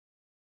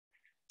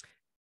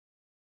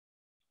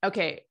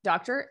Okay,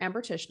 Dr.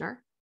 Amber Tichenor,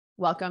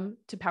 welcome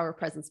to Power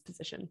Presence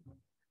Position.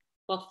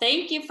 Well,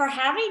 thank you for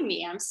having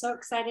me. I'm so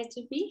excited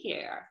to be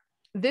here.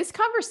 This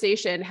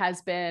conversation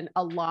has been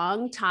a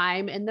long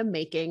time in the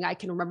making. I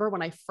can remember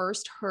when I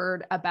first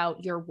heard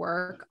about your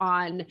work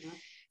on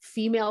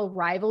female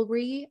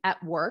rivalry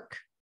at work.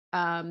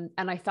 And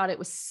I thought it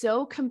was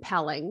so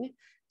compelling.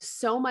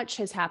 So much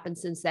has happened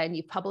since then.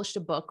 You published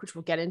a book, which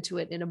we'll get into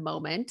it in a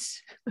moment,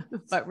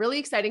 but really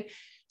exciting.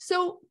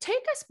 So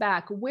take us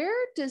back. Where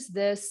does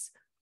this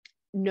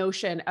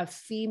notion of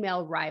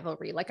female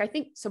rivalry, like I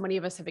think so many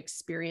of us have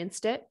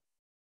experienced it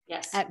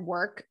at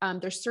work.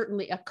 There's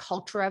certainly a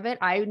culture of it.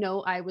 I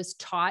know I was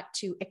taught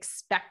to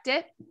expect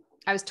it.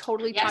 I was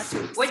totally taught to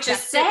expect which is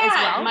sad. It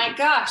as well. My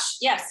gosh.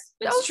 Yes.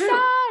 It's so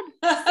true.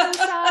 Sad.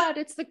 So sad.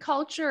 It's the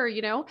culture,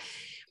 you know,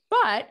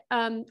 but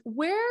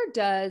where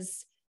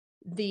does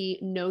the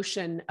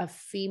notion of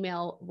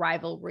female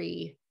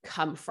rivalry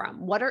come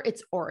from? What are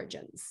its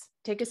origins?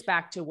 Take us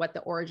back to what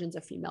the origins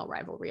of female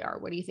rivalry are.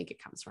 What do you think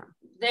it comes from?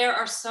 There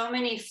are so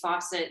many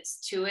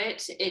facets to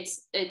it.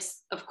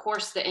 It's of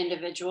course the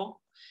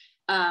individual.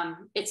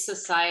 It's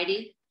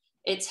society.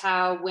 It's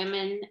how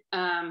women,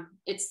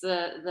 it's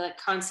the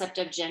concept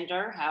of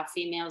gender, how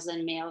females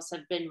and males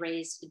have been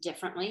raised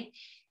differently.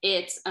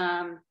 It's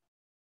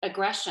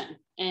aggression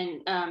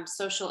and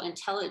social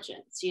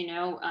intelligence. You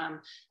know,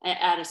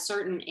 at a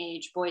certain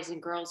age, boys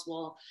and girls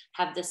will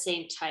have the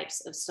same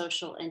types of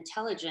social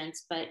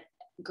intelligence, but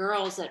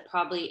girls at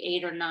probably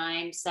 8 or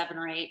 9, 7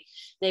 or 8,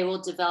 they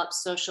will develop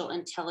social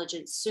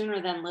intelligence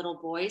sooner than little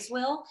boys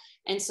will.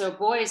 And so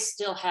boys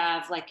still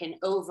have like an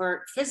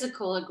overt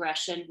physical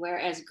aggression,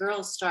 whereas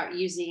girls start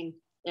using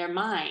their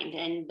mind,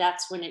 and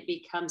that's when it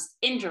becomes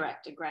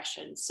indirect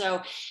aggression.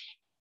 So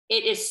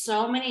it is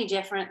so many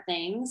different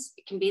things.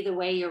 It can be the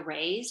way you're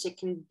raised. It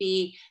can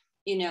be,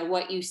 you know,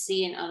 what you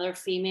see in other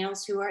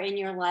females who are in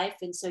your life,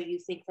 and so you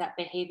think that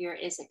behavior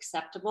is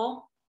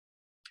acceptable.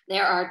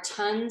 There are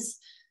tons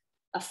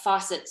of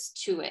facets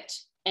to it.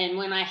 And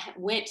when I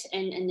went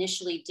and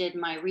initially did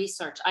my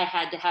research, I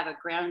had to have a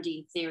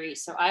grounding theory.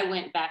 So I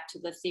went back to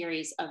the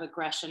theories of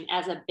aggression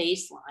as a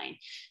baseline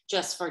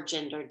just for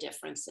gender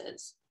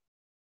differences.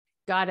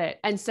 Got it.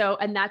 And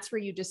that's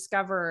where you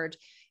discovered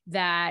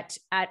that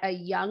at a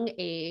young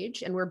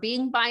age, and we're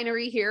being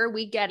binary here,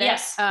 we get it.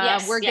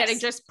 We're getting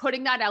just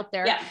putting that out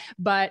there. Yeah.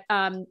 But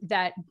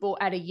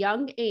at a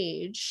young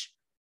age,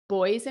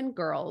 boys and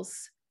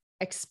girls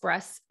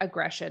express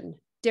aggression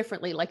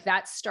differently. Like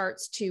that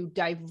starts to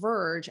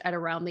diverge at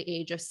around the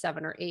age of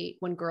 7 or 8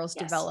 when girls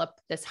develop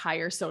this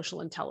higher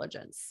social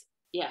intelligence.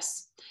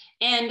 Yes.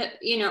 And,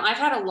 you know, I've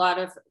had a lot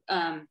of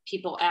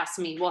people ask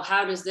me, well,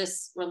 how does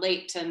this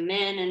relate to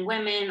men and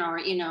women or,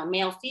 you know,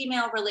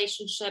 male-female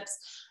relationships?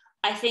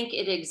 I think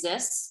it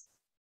exists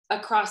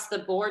across the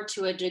board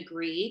to a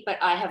degree, but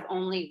I have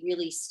only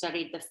really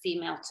studied the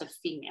female to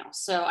female.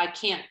 So I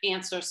can't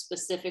answer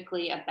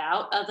specifically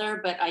about other,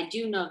 but I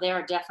do know there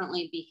are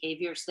definitely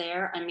behaviors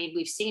there. I mean,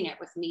 we've seen it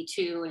with Me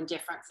Too and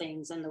different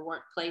things in the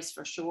workplace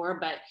for sure.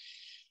 But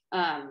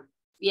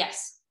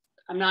yes,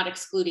 I'm not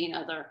excluding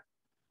other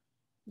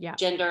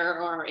gender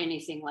or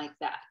anything like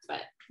that.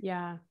 But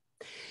yeah.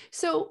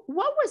 So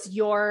what was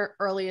your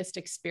earliest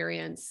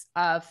experience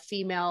of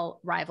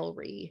female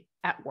rivalry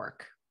at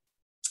work?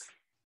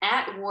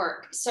 At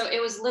work. So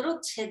it was little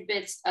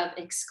tidbits of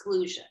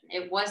exclusion.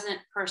 It wasn't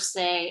per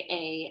se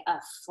a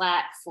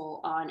flat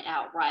full on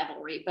out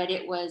rivalry, but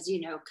it was,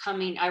 you know,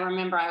 I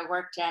remember I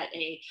worked at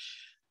a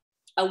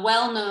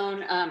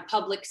well-known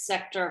public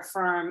sector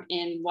firm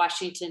in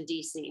Washington,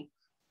 DC.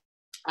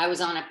 I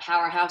was on a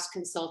powerhouse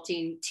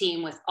consulting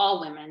team with all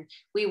women.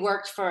 We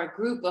worked for a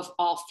group of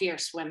all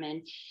fierce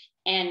women,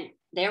 and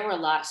there were a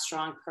lot of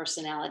strong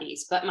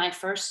personalities. But my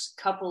first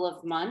couple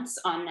of months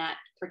on that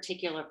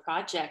particular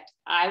project,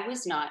 I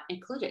was not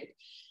included.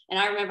 And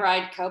I remember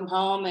I'd come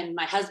home and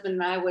my husband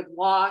and I would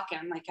walk, and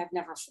I'm like, I've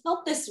never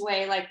felt this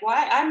way. Like,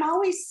 why? I'm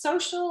always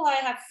social. I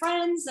have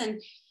friends.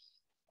 And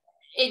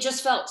it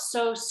just felt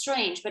so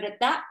strange. But at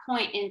that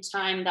point in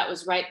time, that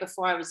was right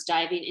before I was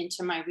diving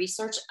into my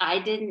research, I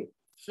didn't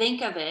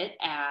think of it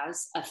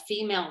as a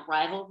female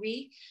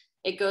rivalry.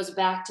 It goes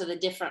back to the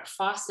different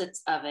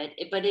facets of it,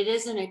 but it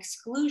is an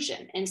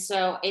exclusion. And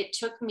so it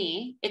took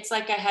me, it's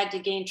like I had to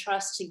gain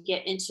trust to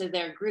get into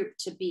their group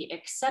to be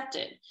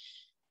accepted.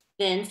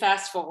 Then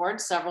fast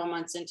forward several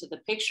months into the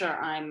picture,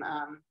 I'm,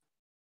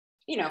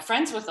 you know,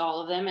 friends with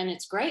all of them, and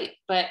it's great.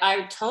 But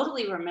I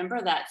totally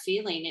remember that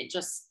feeling. It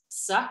just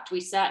sucked. We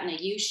sat in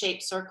a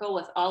U-shaped circle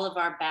with all of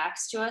our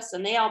backs to us,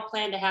 and they all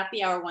planned a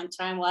happy hour one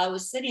time while I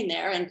was sitting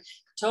there and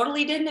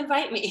totally didn't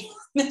invite me.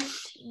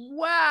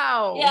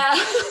 Wow. Yeah.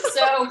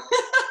 So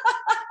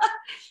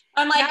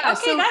I'm like, yeah,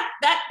 okay, so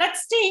that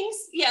stings.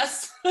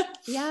 Yes.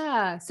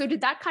 Yeah. So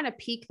did that kind of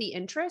pique the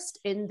interest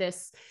in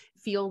this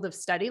field of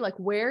study? Like,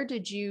 where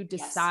did you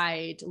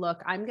decide,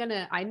 look,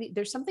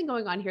 there's something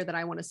going on here that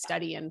I want to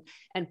study and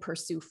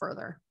pursue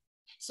further?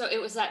 So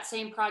it was that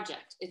same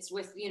project. It's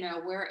with, you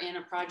know, we're in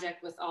a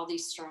project with all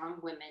these strong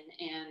women,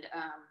 and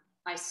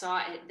I saw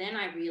it, then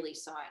I really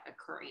saw it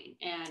occurring.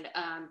 And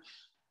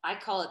I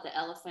call it the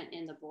elephant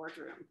in the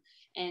boardroom.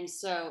 And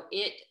so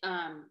it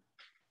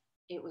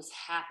was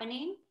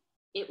happening.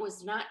 It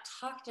was not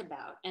talked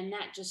about. And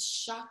that just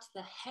shocked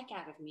the heck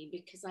out of me,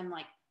 because I'm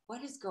like,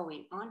 what is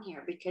going on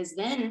here? Because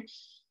then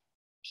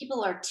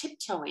people are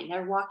tiptoeing,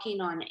 they're walking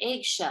on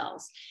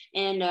eggshells,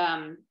 and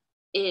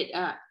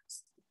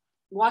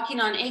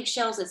walking on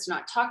eggshells, it's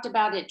not talked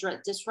about, it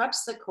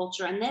disrupts the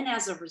culture. And then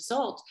as a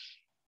result,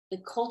 the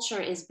culture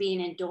is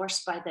being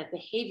endorsed by the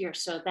behavior.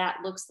 So that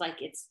looks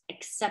like it's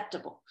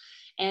acceptable.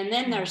 And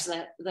then there's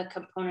the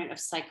component of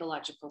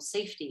psychological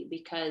safety,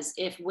 because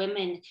if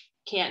women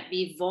can't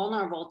be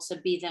vulnerable to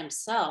be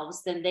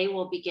themselves, then they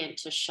will begin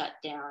to shut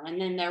down. And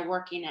then they're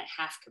working at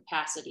half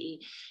capacity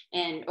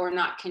or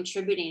not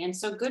contributing. And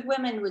so good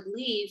women would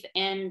leave,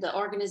 and the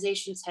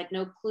organizations had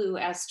no clue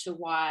as to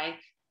why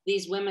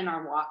these women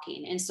are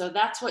walking. And so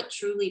that's what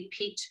truly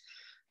piqued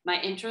my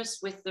interest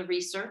with the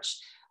research.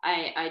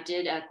 I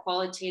did a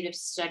qualitative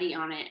study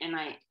on it, and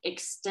I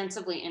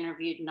extensively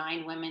interviewed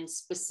 9 women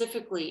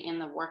specifically in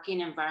the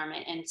working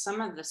environment. And some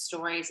of the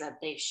stories that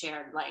they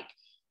shared, like,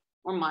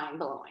 were mind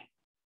blowing.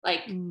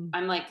 Like,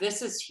 I'm like,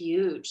 this is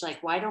huge.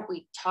 Like, why don't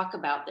we talk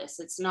about this?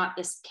 It's not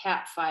this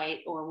cat fight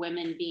or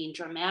women being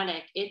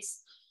dramatic.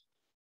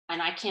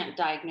 And I can't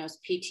diagnose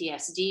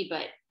PTSD,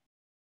 but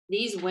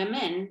these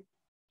women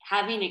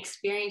having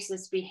experienced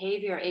this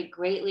behavior, it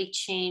greatly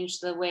changed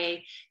the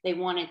way they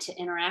wanted to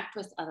interact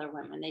with other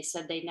women. They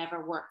said they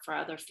never work for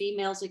other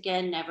females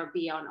again, never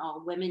be on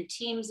all women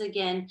teams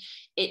again.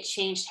 It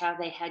changed how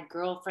they had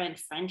girlfriend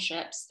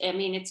friendships. I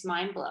mean, it's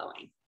mind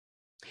blowing.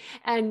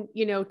 And,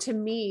 to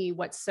me,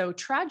 what's so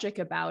tragic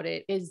about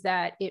it is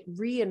that it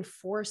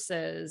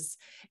reinforces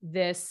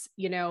this,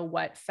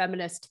 what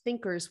feminist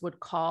thinkers would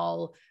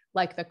call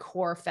like the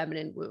core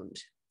feminine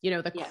wound.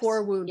 The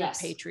core wound of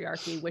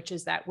patriarchy, which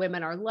is that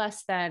women are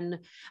less than,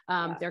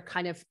 they're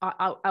kind of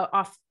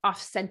off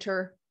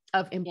center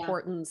of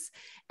importance.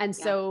 And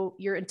so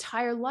your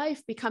entire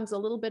life becomes a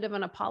little bit of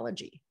an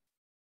apology.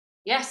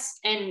 Yes.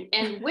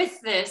 And with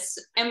this,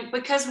 and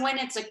because when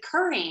it's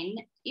occurring,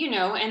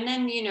 and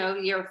then,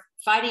 you're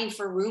fighting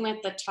for room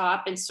at the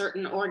top in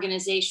certain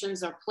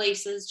organizations or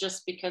places,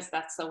 just because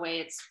that's the way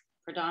it's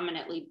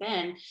predominantly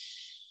been.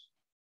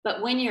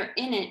 But when you're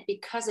in it,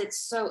 because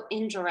it's so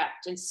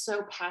indirect and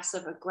so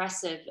passive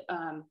aggressive,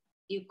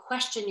 you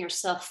question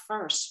yourself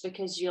first,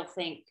 because you'll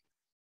think,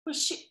 well,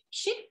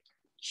 she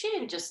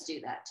didn't just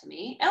do that to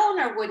me.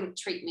 Eleanor wouldn't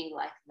treat me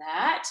like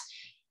that.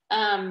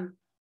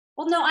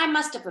 Well, no, I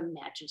must have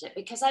imagined it,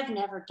 because I've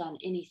never done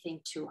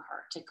anything to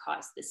her to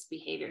cause this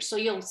behavior. So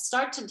you'll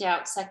start to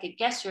doubt, second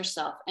guess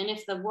yourself. And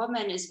if the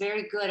woman is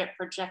very good at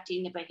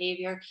projecting the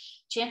behavior,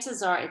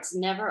 chances are it's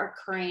never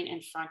occurring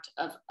in front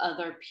of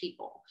other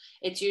people.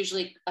 It's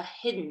usually a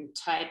hidden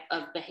type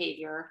of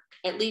behavior,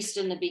 at least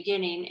in the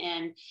beginning.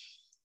 And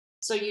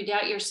so you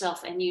doubt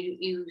yourself, and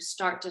you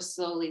start to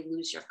slowly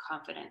lose your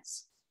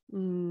confidence.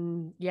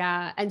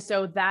 Yeah. And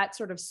so that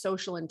sort of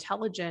social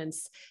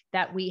intelligence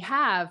that we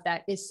have,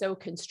 that is so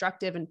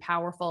constructive and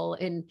powerful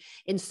in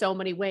so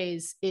many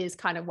ways, is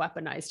kind of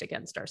weaponized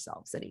against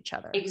ourselves and each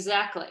other.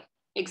 Exactly.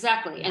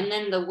 Yeah. And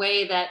then the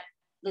way that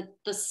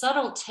the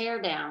subtle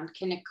teardown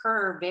can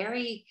occur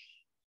very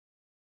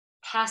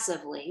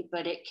passively,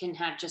 but it can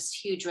have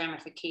just huge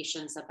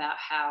ramifications about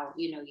how,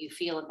 you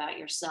feel about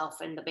yourself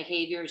and the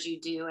behaviors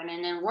you do. And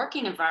in a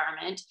working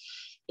environment,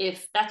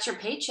 if that's your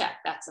paycheck,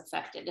 that's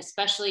affected,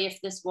 especially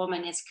if this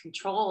woman has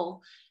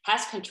control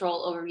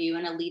over you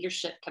in a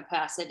leadership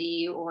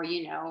capacity, or,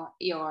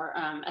 your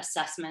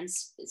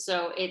assessments.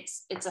 So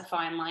it's a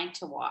fine line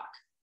to walk.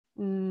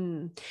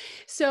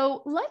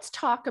 So let's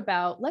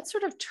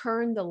sort of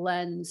turn the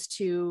lens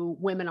to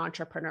women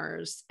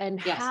entrepreneurs and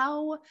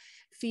how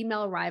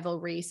female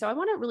rivalry. So I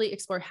want to really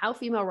explore how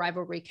female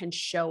rivalry can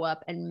show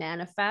up and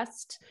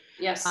manifest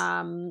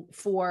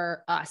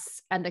for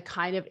us, and the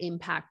kind of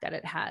impact that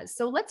it has.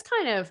 So let's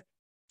kind of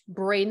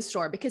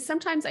brainstorm, because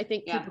sometimes I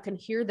think people can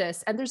hear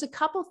this, and there's a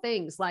couple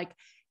things, like,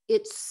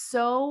 it's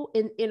so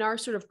in our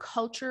sort of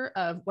culture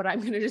of what I'm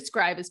going to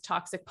describe as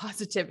toxic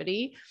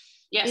positivity.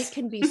 It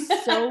can be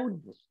so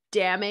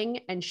damning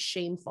and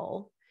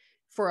shameful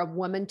for a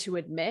woman to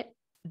admit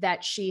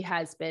that she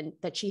has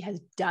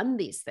done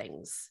these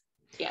things.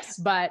 Yes.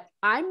 But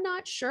I'm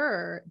not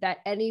sure that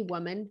any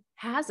woman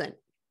hasn't.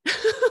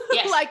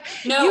 Yes. Like,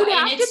 no, you'd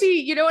have to be,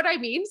 you know what I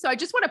mean? So I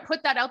just want to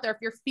put that out there. If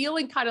you're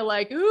feeling kind of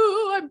like,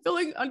 ooh, I'm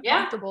feeling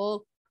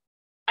uncomfortable.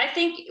 I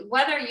think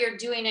whether you're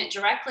doing it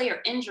directly or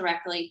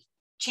indirectly,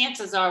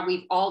 chances are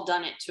we've all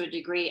done it to a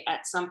degree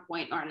at some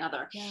point or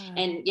another.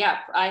 And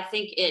I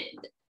think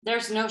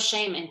there's no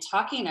shame in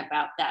talking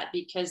about that,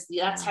 because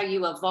that's how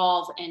you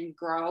evolve and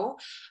grow.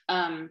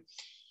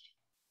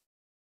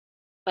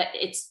 But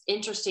it's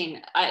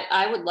interesting.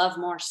 I would love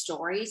more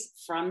stories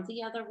from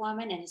the other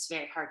woman, and it's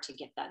very hard to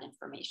get that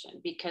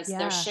information, because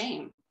there's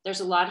shame.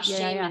 There's a lot of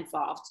shame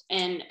involved,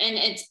 and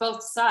it's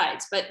both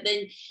sides. But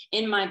then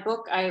in my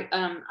book,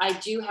 I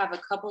do have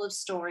a couple of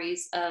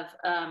stories of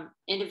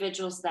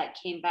individuals that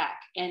came back,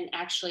 and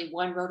actually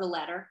one wrote a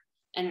letter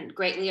and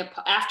greatly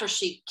after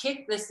she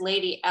kicked this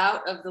lady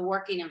out of the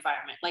working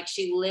environment. Like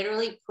she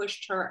literally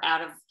pushed her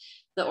out of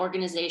the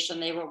organization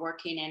they were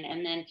working in.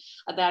 And then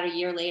about a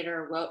year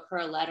later wrote her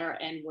a letter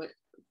and would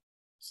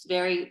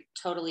very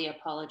totally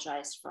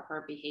apologized for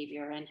her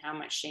behavior and how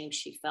much shame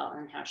she felt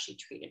and how she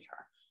treated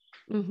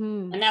her.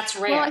 Mm-hmm. And that's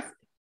rare. Well,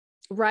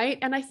 right.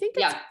 And I think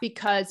it's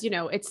because,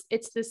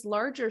 it's this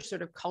larger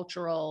sort of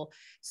cultural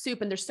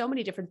soup. And there's so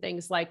many different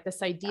things, like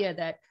this idea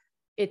that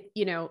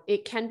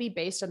it can be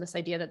based on this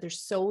idea that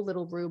there's so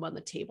little room on the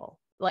table,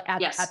 like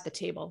at the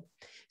table.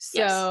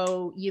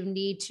 So you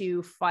need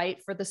to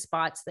fight for the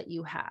spots that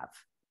you have,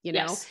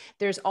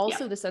 there's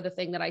also this other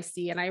thing that I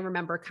see. And I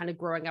remember kind of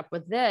growing up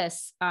with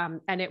this,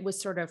 and it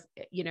was sort of,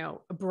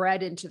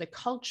 bred into the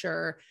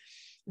culture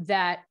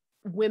that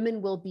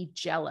women will be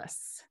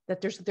jealous,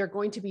 that they're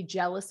going to be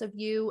jealous of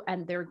you,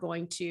 and they're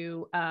going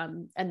to,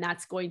 and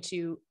that's going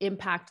to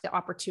impact the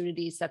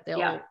opportunities that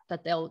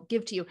they'll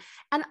give to you.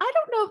 And I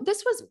don't know,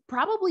 this was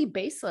probably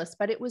baseless,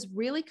 but it was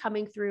really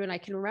coming through. And I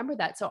can remember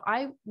that. So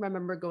I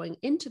remember going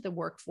into the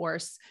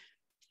workforce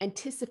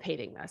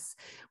anticipating this,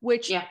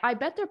 which I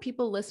bet there are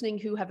people listening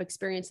who have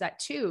experienced that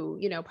too,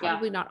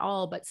 probably not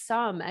all, but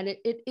some. And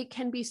it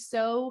can be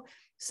so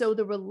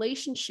the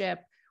relationship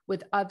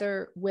with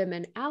other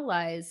women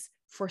allies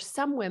for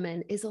some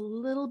women is a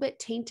little bit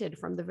tainted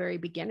from the very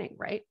beginning,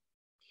 right?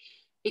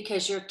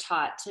 Because you're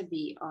taught to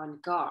be on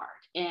guard.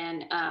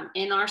 And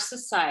in our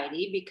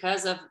society,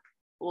 because of,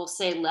 we'll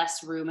say,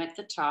 less room at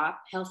the top,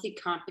 healthy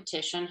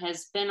competition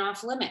has been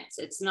off limits.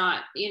 It's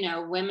not,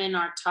 women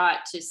are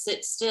taught to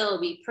sit still,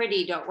 be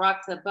pretty, don't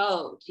rock the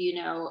boat,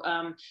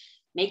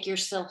 make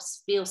yourself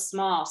feel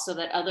small so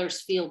that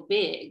others feel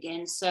big.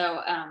 And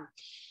so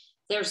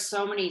there's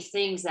so many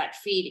things that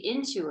feed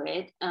into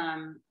it.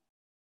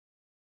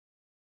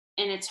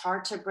 And it's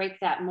hard to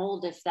break that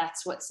mold if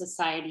that's what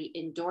society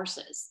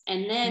endorses.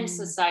 And then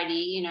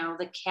society,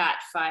 the cat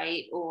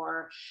fight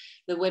or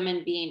the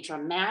women being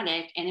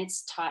dramatic, and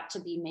it's taught to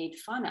be made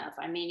fun of.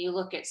 I mean, you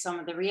look at some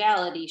of the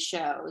reality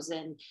shows,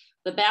 and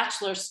The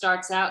Bachelor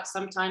starts out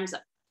sometimes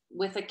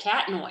with a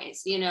cat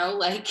noise, I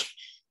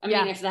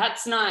mean, if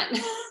that's not.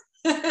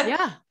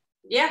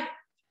 Yeah.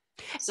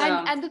 So.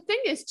 And the thing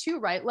is too,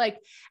 right? Like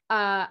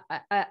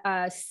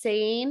a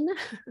sane,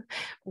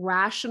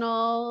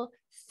 rational,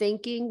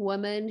 thinking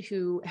woman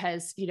who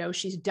has,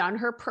 she's done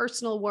her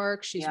personal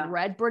work. She's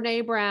read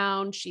Brene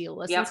Brown. She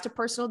listens to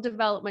personal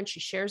development. She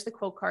shares the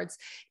quote cards.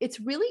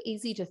 It's really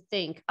easy to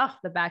think, oh,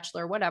 The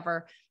Bachelor,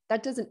 whatever,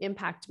 that doesn't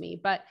impact me.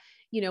 But,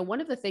 one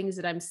of the things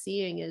that I'm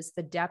seaing is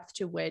the depth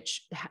to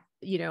which,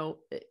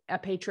 a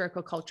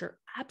patriarchal culture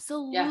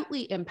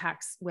absolutely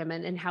impacts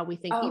women and how we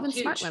think, even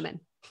huge. Smart women.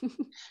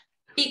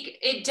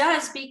 It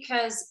does,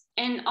 because,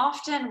 and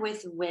often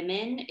with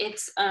women,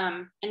 it's,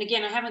 and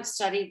again, I haven't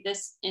studied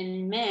this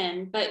in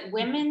men, but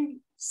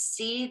women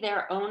see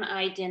their own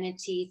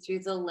identity through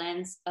the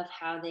lens of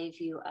how they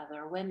view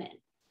other women.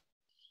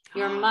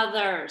 Your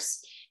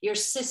mothers, your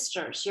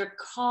sisters, your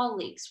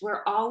colleagues,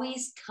 we're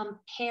always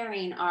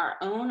comparing our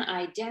own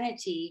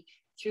identity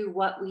through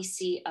what we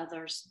see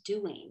others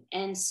doing.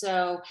 And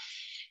so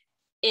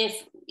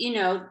if,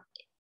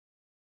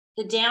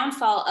 the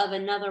downfall of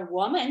another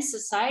woman,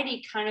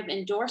 society kind of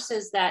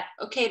endorses that,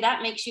 okay,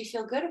 that makes you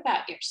feel good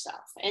about yourself.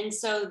 And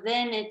so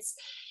then it's,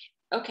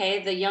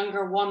 okay, the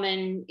younger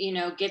woman,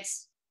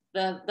 gets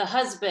the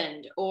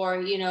husband,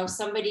 or,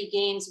 somebody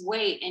gains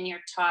weight and you're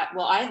taught,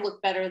 well, I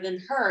look better than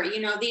her,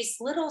 these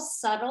little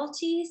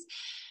subtleties.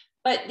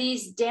 But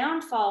these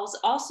downfalls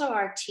also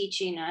are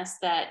teaching us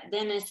that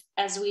then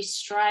as we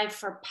strive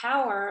for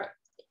power,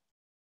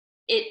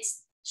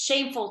 it's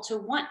shameful to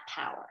want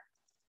power.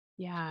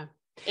 Yeah.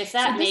 If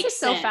that makes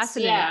sense. So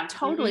fascinating. Yeah.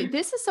 Totally. Mm-hmm.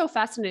 This is so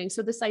fascinating.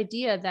 So this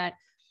idea that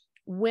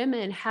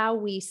women, how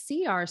we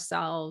see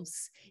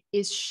ourselves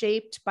is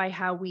shaped by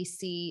how we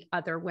see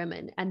other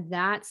women. And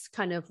that's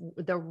kind of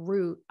the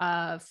root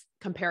of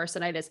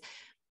comparisonitis.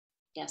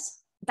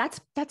 Yes.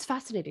 That's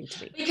fascinating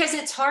to me. Because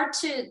it's hard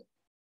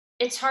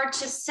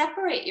to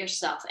separate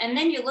yourself. And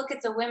then you look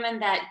at the women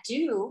that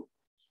do.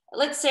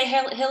 Let's say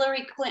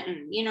Hillary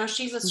Clinton,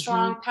 she's a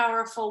strong,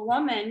 powerful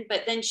woman,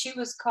 but then she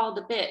was called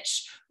a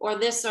bitch or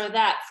this or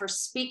that for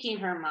speaking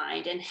her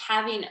mind and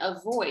having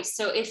a voice.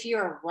 So if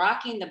you're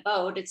rocking the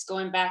boat, it's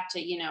going back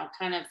to,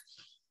 kind of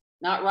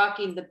not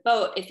rocking the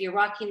boat. If you're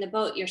rocking the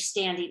boat, you're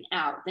standing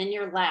out, then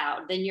you're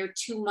loud, then you're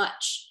too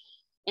much.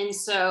 And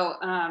so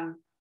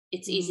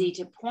it's easy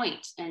to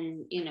point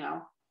and,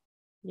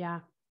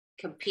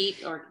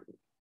 compete or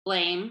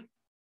blame.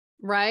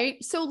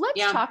 Right. So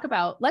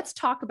let's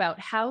talk about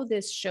how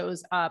this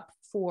shows up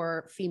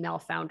for female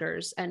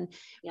founders and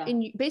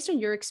based on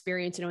your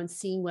experience, in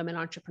seeing women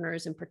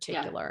entrepreneurs in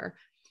particular,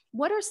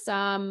 what are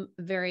some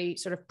very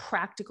sort of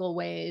practical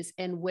ways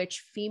in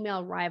which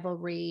female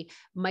rivalry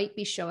might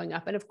be showing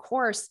up? And of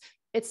course,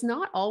 it's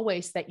not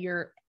always that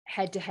you're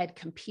head to head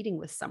competing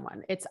with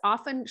someone. It's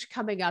often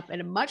coming up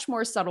in much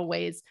more subtle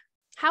ways.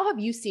 How have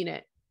you seen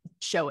it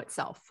show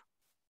itself?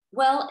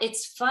 Well,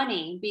 it's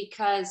funny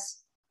because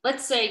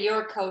let's say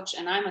you're a coach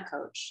and I'm a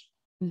coach.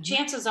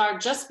 chances are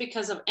just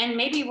because of, and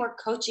maybe we're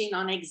coaching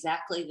on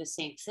exactly the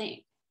same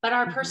thing, but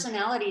our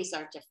personalities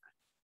are different.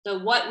 So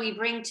what we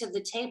bring to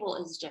the table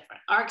is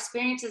different. Our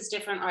experience is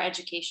different. Our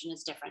education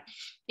is different.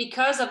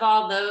 Because of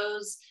all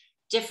those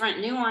different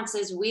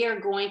nuances, we are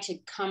going to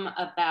come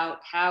about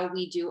how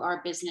we do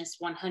our business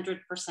 100%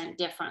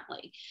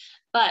 differently.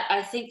 But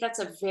I think that's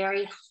a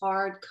very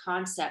hard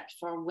concept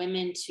for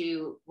women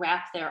to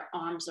wrap their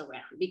arms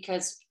around,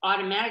 because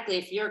automatically,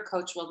 if you're a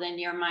coach, well, then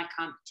you're my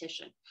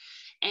competition.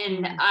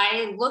 And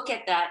I look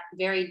at that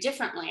very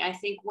differently. I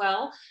think,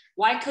 well,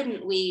 why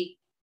couldn't we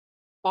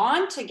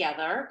bond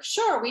together?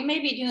 Sure, we may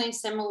be doing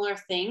similar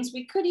things.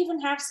 We could even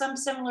have some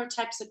similar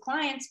types of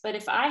clients, but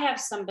if I have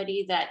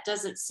somebody that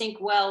doesn't sync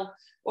well,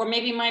 or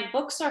maybe my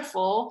books are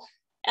full,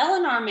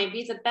 Eleanor may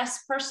be the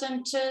best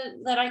person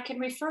that I can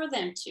refer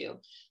them to.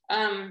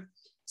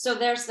 So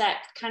there's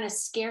that kind of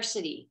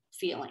scarcity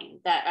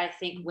feeling that I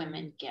think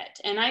women get.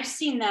 And I've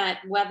seen that,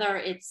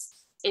 whether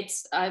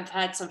I've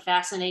had some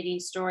fascinating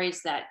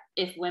stories that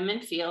if women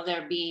feel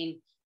they're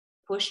being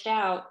pushed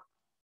out,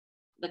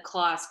 the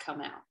claws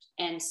come out.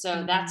 And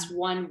so that's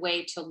one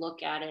way to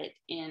look at it.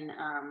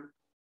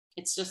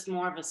 It's just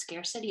more of a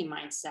scarcity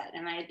mindset.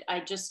 And I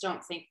just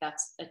don't think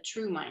that's a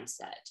true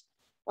mindset.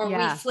 Or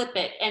we flip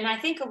it. And I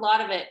think a lot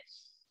of it,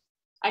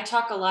 I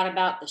talk a lot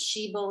about the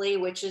she bully,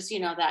 which is,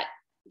 that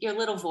your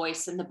little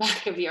voice in the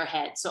back of your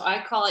head. So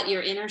I call it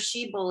your inner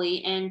she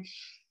bully. And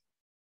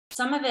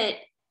some of it,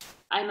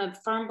 I'm a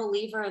firm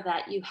believer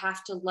that you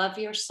have to love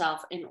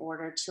yourself in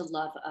order to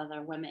love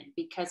other women,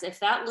 because if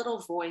that little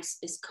voice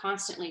is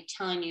constantly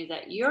telling you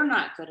that you're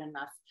not good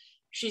enough,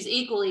 she's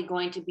equally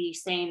going to be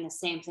saying the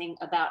same thing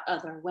about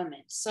other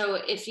women. So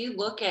if you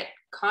look at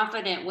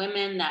confident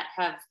women that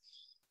have,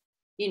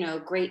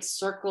 great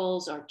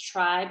circles or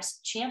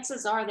tribes,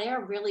 chances are they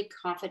are really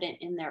confident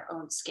in their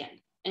own skin.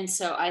 And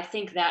so I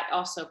think that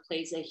also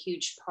plays a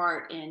huge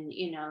part in,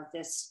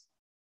 this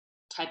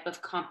type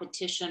of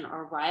competition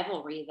or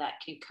rivalry that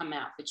can come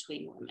out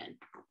between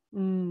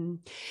women.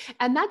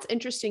 And that's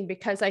interesting,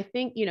 because I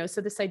think, so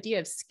this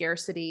idea of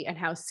scarcity and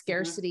how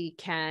scarcity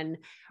can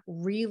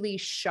really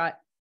shut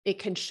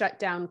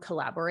down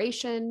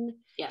collaboration.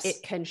 Yes.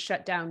 It can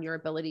shut down your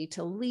ability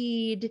to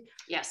lead.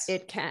 Yes.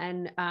 It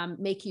can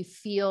make you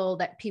feel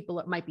that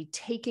people might be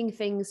taking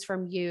things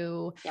from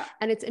you. Yeah.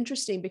 And it's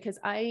interesting because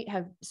I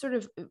have sort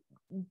of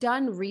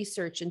done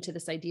research into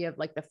this idea of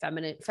like the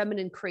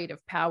feminine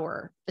creative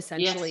power,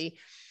 essentially.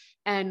 Yes.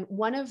 And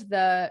one of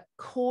the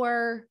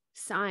core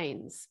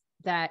signs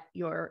that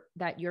your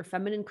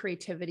feminine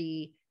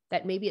creativity,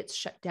 that maybe it's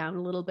shut down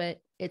a little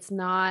bit, it's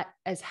not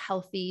as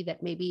healthy,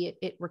 that maybe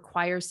it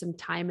requires some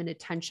time and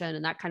attention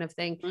and that kind of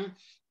thing,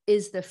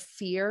 is the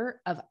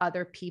fear of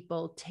other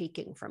people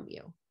taking from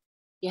you.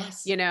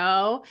 Yes.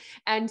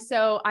 And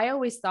so I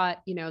always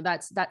thought,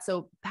 that's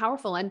so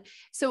powerful. And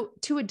so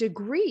to a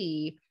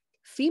degree,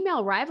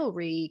 female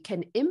rivalry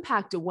can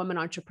impact a woman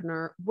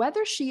entrepreneur,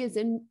 whether she is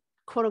in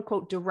quote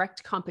unquote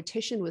direct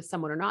competition with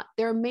someone or not.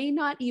 There may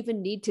not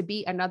even need to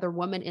be another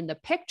woman in the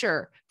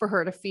picture for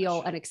her to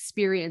feel and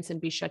experience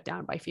and be shut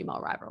down by female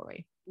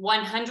rivalry.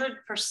 100%.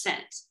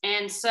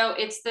 And so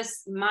it's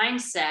this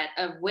mindset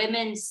of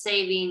women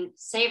savoring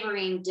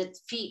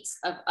defeats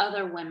of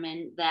other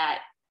women that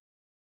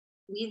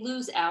we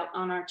lose out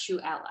on our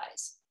true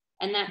allies.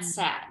 And that's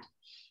sad.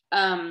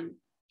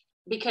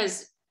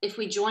 Because if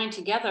we join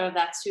together,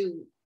 that's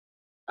who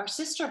our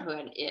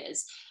sisterhood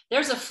is.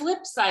 There's a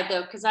flip side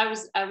though, because I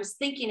was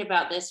thinking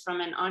about this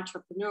from an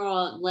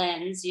entrepreneurial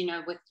lens,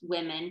 with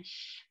women.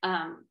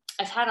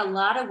 I've had a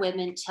lot of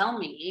women tell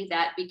me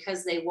that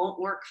because they won't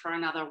work for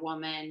another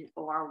woman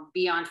or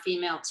be on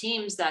female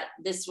teams, that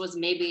this was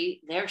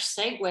maybe their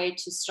segue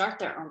to start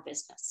their own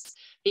business,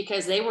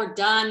 because they were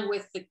done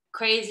with the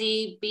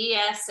crazy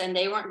BS and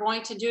they weren't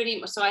going to do it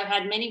anymore. So I've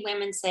had many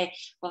women say,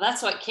 well,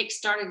 that's what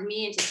kickstarted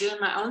me into doing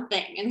my own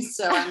thing. And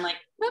so I'm like,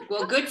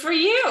 well, good for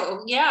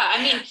you. Yeah.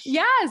 I mean,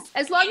 yes,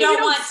 as long as you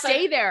don't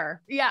stay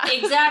there. Yeah,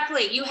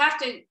 exactly.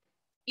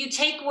 You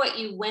take what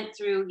you went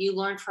through, you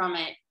learn from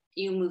it,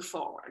 you move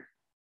forward.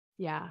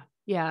 Yeah.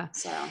 Yeah.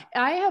 So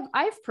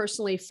I've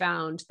personally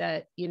found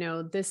that,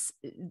 this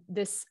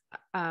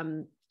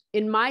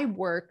in my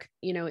work,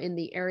 in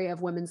the area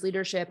of women's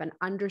leadership and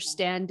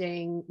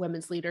understanding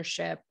women's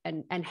leadership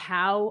and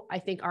how I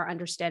think our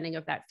understanding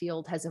of that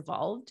field has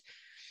evolved.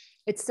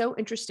 It's so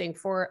interesting.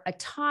 For a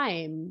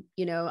time,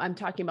 I'm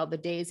talking about the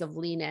days of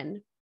lean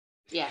in.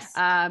 Yes.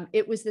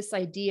 It was this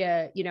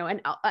idea,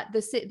 and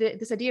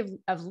this idea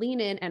of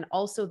lean in, and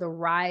also the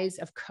rise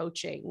of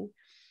coaching,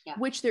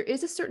 which there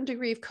is a certain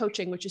degree of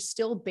coaching, which is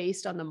still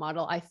based on the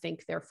model, I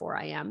think, therefore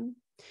I am.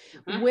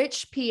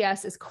 Which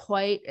PS is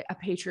quite a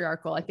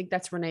patriarchal. I think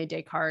that's Rene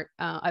Descartes,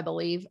 I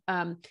believe,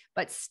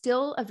 but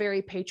still a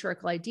very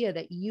patriarchal idea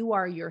that you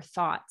are your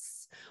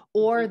thoughts,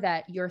 or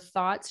that your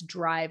thoughts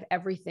drive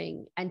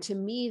everything. And to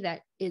me,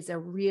 that is a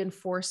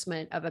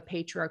reinforcement of a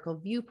patriarchal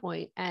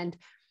viewpoint. And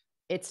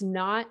it's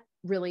not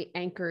really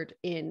anchored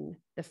in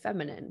the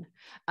feminine.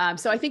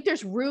 So I think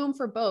there's room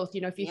for both,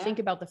 if you think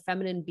about the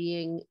feminine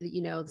being,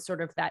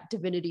 sort of that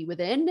divinity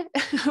within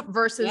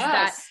versus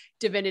that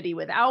divinity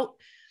without.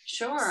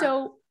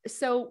 Sure.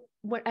 So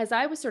as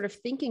I was sort of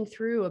thinking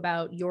through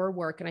about your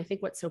work, and I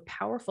think what's so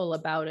powerful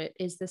about it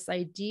is this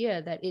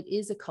idea that it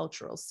is a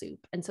cultural soup.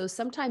 And so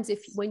sometimes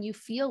when you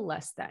feel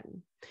less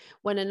than,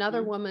 when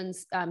another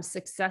woman's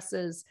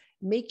successes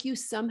make you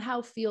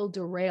somehow feel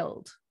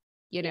derailed,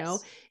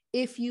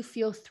 if you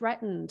feel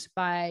threatened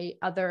by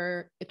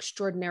other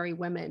extraordinary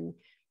women,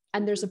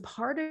 and there's a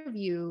part of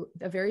you,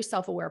 a very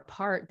self-aware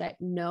part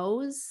that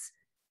knows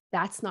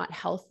that's not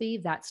healthy,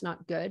 that's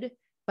not good,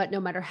 but no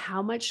matter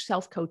how much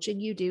self-coaching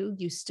you do,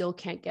 you still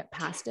can't get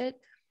past it.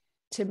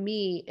 To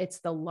me, it's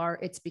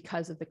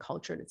because of the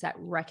culture, and it's that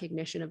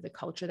recognition of the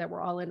culture that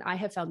we're all in. I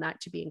have found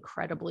that to be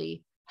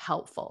incredibly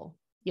helpful,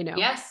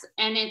 Yes.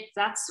 And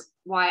that's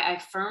why I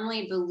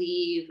firmly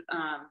believe,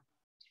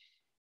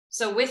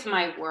 so with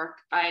my work,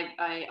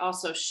 I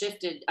also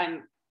shifted,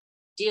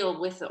 deal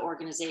with the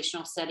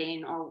organizational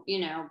setting, or,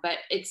 but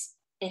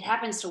it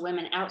happens to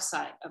women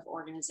outside of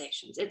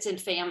organizations. It's in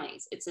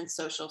families, it's in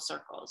social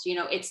circles,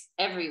 it's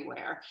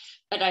everywhere.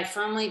 But I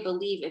firmly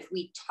believe if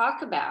we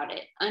talk about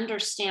it,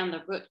 understand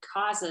the root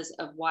causes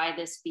of why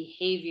this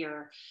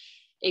behavior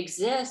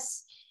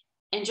exists,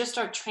 and just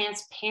are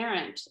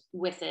transparent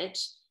with it,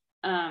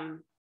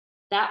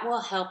 that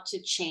will help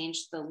to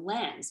change the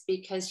lens,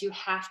 because you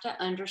have to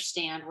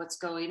understand what's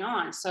going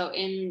on. So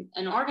in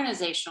an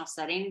organizational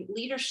setting,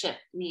 leadership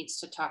needs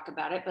to talk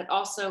about it, but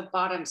also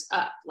bottoms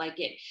up. Like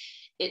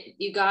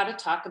you got to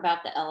talk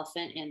about the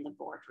elephant in the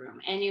boardroom,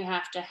 and you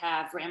have to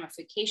have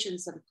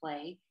ramifications in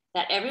play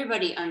that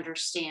everybody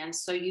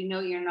understands, so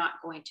you're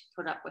not going to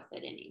put up with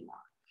it anymore.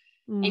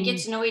 And get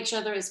to know each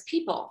other as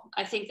people.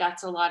 I think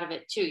that's a lot of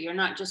it too. You're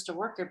not just a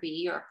worker bee,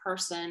 you're a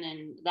person,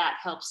 and that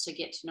helps to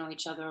get to know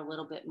each other a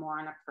little bit more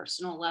on a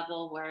personal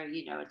level, where,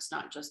 it's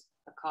not just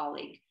a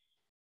colleague.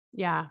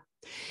 Yeah.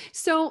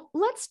 So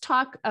let's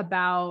talk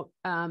about,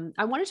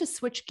 I wanted to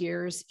switch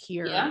gears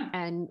here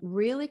and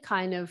really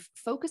kind of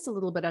focus a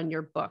little bit on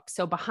your book.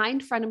 So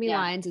Behind Frenemy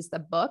Lines is the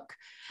book.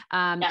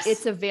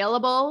 It's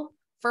available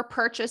for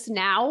purchase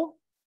now.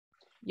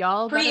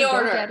 Y'all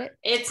pre-order. Go get it.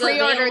 It's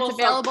pre-order. Available, it's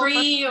available for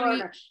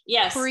pre-order.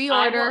 Yes.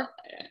 Pre-order.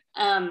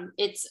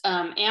 It's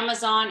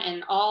Amazon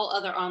and all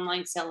other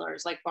online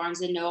sellers like Barnes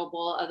and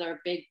Noble,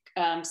 other big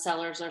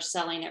sellers are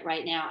selling it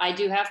right now. I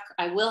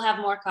will have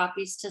more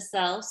copies to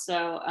sell,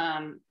 so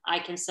I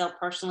can sell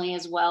personally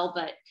as well.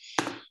 But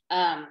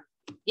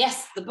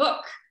yes, the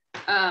book.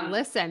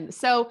 Listen,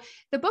 so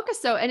the book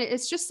is and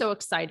it's just so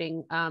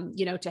exciting,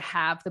 to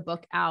have the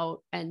book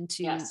out, and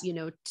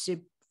to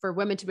for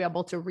women to be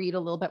able to read a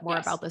little bit more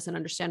about this and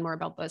understand more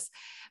about this.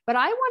 But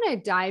I want to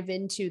dive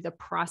into the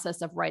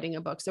process of writing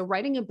a book. So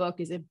writing a book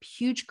is a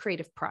huge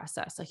creative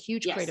process, a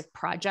huge creative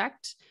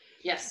project.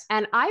 Yes.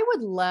 And I would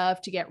love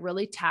to get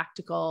really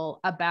tactical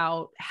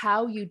about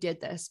how you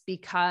did this,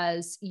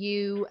 because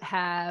you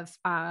have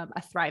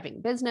a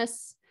thriving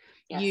business.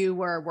 Yes. You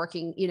were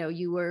working,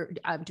 you were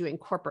doing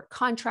corporate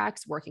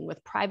contracts, working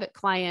with private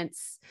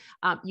clients.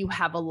 You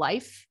have a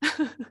life.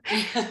 So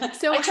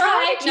I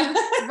tried.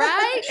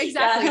 Right?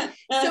 Exactly.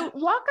 So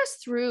walk us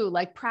through,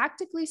 like,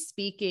 practically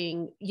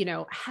speaking,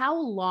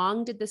 how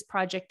long did this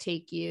project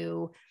take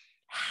you?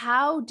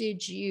 How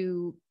did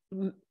you,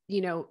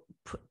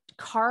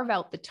 carve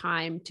out the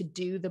time to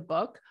do the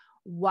book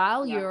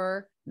while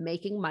you're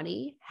making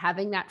money,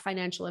 having that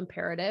financial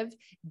imperative,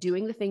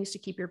 doing the things to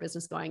keep your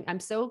business going? I'm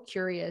so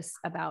curious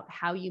about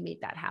how you made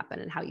that happen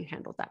and how you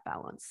handled that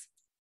balance.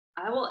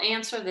 I will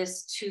answer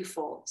this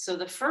twofold. So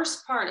the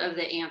first part of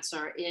the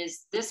answer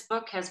is this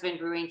book has been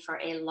brewing for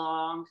a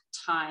long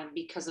time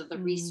because of the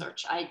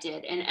research I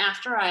did. And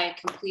after I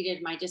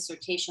completed my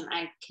dissertation,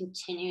 I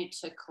continued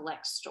to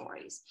collect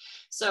stories.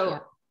 So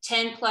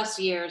 10 plus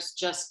years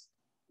just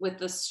with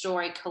the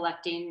story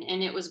collecting,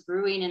 and it was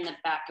brewing in the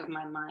back of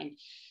my mind.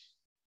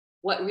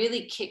 What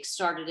really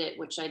kickstarted it,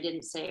 which I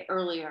didn't say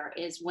earlier,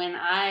 is when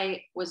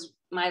my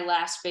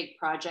last big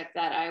project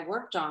that I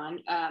worked on,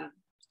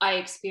 I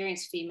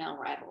experienced female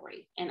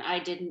rivalry, and I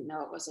didn't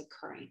know it was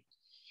occurring.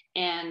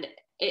 And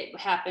it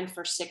happened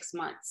for 6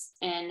 months.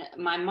 And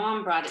my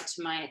mom brought it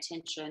to my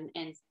attention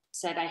and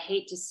said, I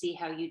hate to see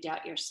how you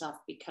doubt yourself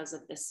because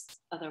of this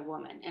other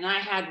woman. And I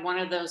had one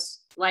of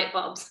those light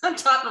bulbs on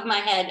top of my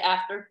head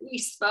after we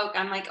spoke.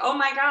 I'm like, oh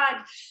my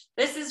God,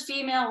 this is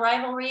female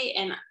rivalry.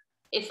 And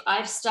if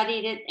I've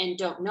studied it and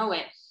don't know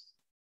it,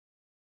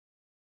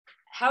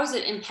 how is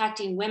it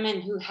impacting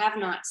women who have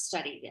not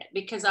studied it?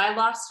 Because I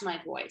lost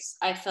my voice.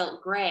 I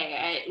felt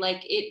gray.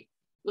 It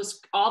was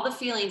all the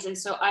feelings. And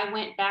so I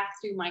went back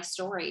through my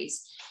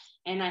stories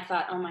and I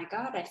thought, oh my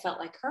God, I felt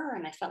like her,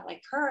 and I felt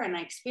like her, and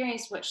I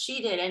experienced what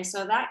she did. And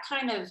so that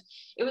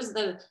it was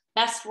the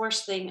best,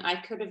 worst thing I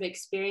could have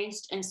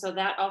experienced. And so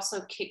that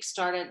also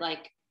kickstarted,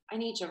 like, I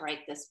need to write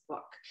this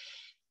book.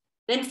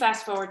 Then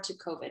fast forward to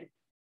COVID.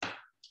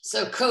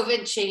 So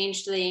COVID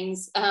changed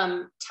things,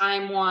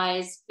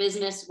 time-wise,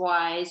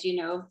 business-wise,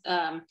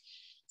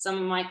 some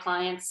of my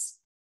clients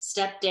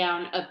stepped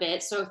down a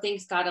bit. So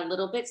things got a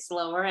little bit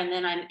slower. And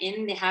then I'm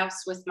in the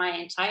house with my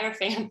entire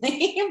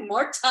family,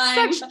 more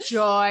time. Such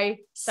joy.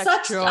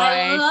 Such joy.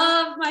 I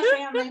love my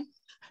family.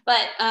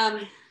 But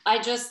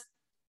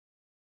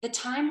the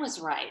time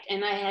was right.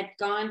 And I had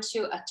gone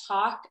to a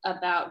talk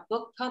about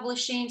book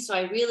publishing. So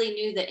I really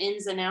knew the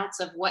ins and outs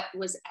of what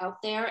was out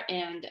there.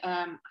 And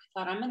I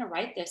thought, I'm going to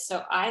write this.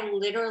 So I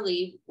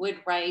literally would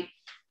write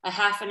a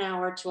half an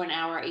hour to an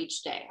hour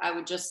each day. I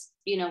would just,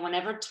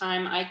 whenever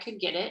time I could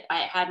get it,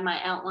 I had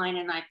my outline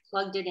and I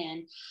plugged it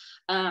in.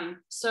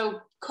 So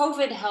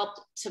COVID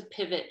helped to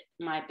pivot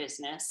my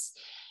business.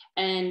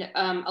 And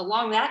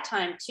along that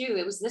time too,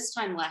 it was this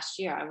time last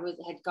year,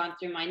 had gone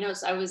through my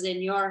notes. I was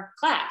in your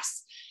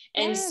class.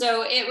 And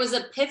so it was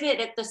a pivot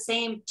at the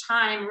same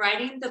time,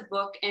 writing the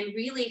book and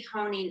really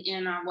honing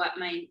in on what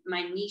my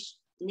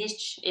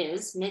niche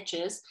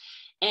is.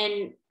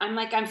 And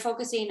I'm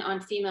focusing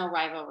on female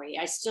rivalry.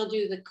 I still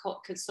do the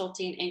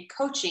consulting and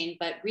coaching,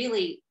 but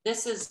really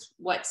this is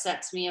what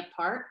sets me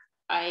apart.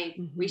 I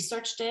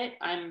researched it.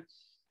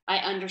 I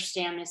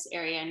understand this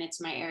area and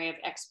it's my area of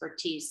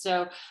expertise.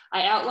 So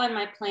I outlined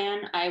my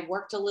plan. I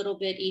worked a little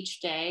bit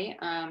each day,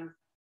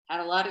 had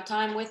a lot of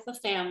time with the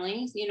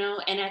family,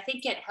 and I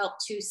think it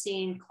helped too,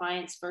 seeing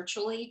clients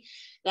virtually.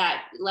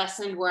 That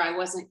lessened where I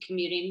wasn't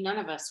commuting. None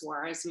of us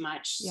were as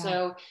much. Yeah.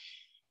 So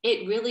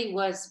it really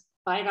was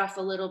bite off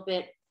a little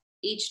bit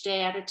each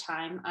day at a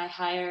time. I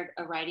hired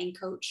a writing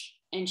coach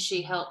and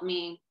she helped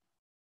me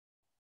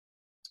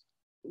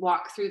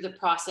walk through the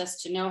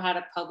process to know how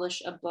to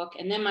publish a book.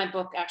 And then my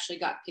book actually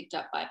got picked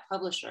up by a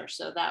publisher.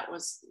 So that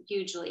was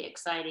hugely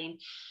exciting.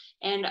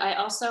 And I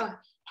also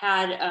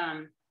had,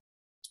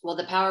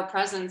 the Power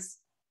Presence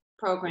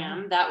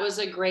program. That was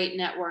a great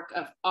network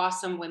of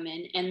awesome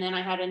women. And then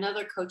I had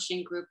another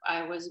coaching group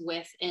I was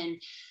with,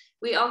 and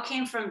we all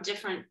came from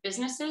different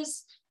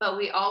businesses, but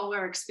we all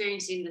were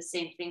experiencing the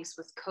same things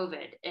with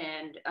COVID.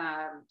 And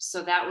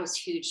so that was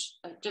huge.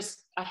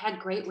 I had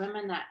great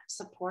women that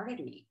supported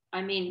me.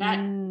 I mean, that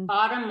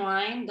bottom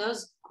line,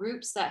 those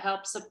groups that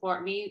helped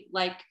support me,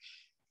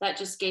 that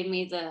just gave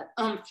me the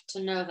oomph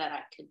to know that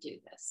I could do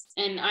this.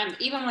 And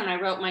even when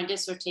I wrote my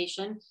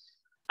dissertation,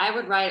 I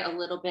would write a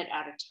little bit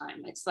at a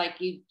time. It's like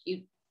you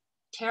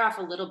tear off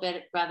a little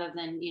bit rather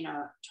than,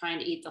 trying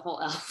to eat the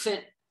whole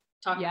elephant.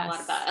 Talking a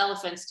lot about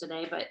elephants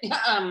today, but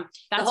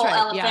the whole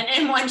elephant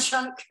in one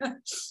chunk.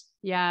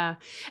 Yeah.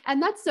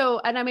 And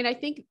I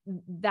think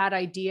that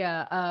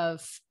idea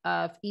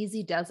of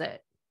easy does it,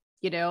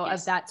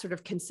 of that sort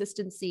of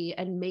consistency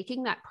and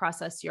making that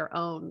process your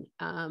own,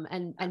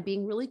 and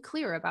being really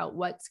clear about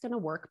what's going to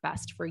work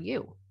best for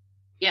you.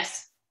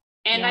 Yes.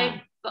 And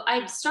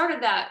I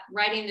started that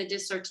writing the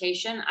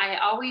dissertation.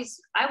 I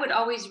would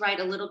always write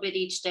a little bit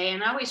each day,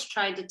 and I always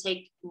tried to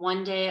take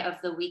one day of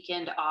the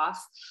weekend off,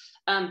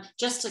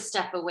 just to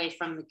step away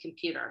from the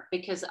computer,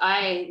 because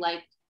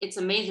it's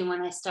amazing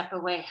when I step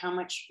away how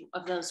much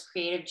of those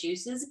creative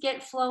juices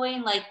get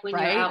flowing, like when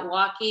you're out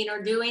walking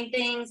or doing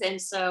things.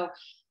 And so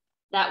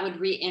that would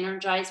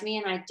re-energize me.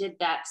 And I did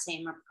that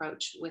same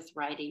approach with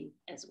writing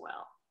as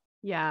well.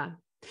 Yeah.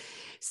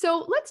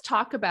 So let's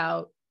talk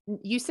about,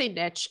 you say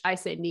niche, I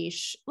say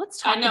niche. Let's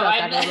talk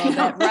about that a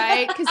little bit,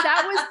 right? Because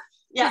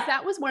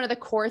that was one of the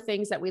core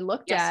things that we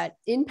looked at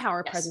in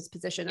Power Presence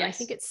Position. And I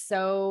think it's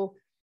so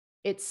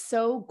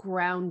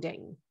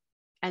grounding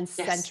and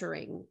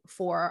centering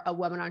for a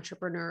woman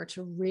entrepreneur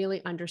to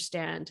really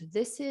understand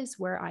this is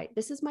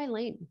my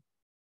lane,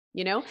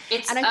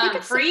 it's, and I think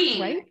it's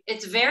freeing, right?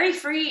 It's very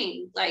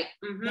freeing.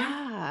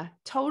 Yeah,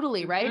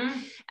 totally. Right.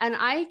 And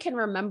I can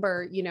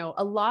remember,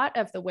 a lot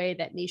of the way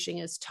that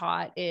niching is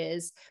taught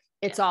is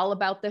it's all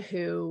about the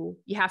who.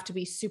 You have to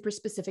be super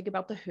specific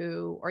about the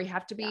who, or you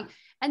have to be,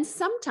 and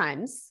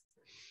sometimes,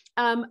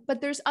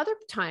 but there's other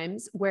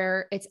times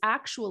where it's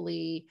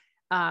actually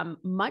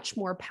much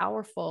more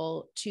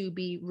powerful to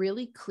be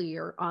really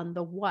clear on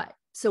the what.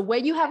 So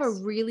when you have a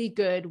really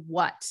good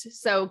what,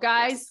 so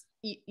guys,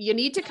 you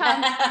need to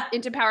come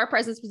into Power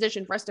Presence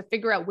Position for us to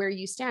figure out where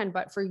you stand.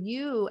 But for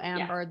you,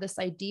 Amber, this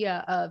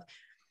idea of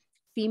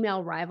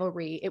female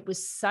rivalry, it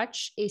was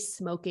such a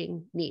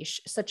smoking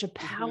niche, such a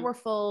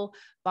powerful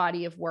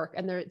body of work.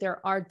 And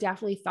there are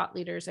definitely thought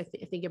leaders. I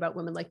think about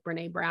women like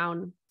Brene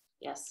Brown,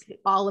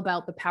 all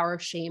about the power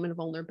of shame and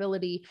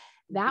vulnerability.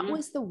 That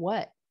was the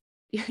what.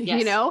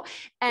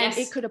 And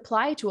it could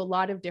apply to a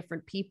lot of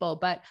different people,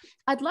 but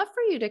I'd love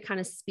for you to kind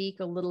of speak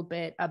a little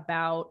bit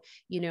about,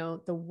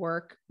 the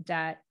work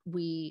that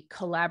we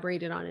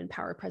collaborated on in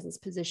Power Presence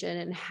Position,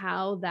 and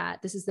how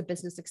this is the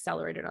Business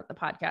Accelerator, not the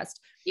podcast.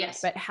 Yes.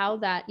 But how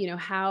that,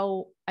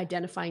 how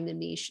identifying the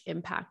niche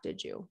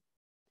impacted you.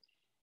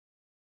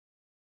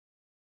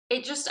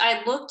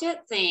 I looked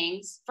at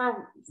things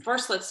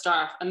first, let's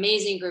start off,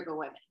 amazing group of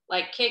women,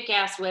 like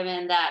kick-ass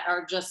women that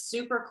are just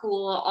super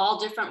cool, all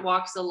different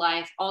walks of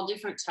life, all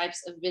different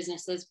types of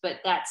businesses, but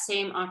that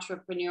same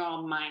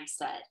entrepreneurial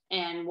mindset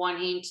and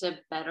wanting to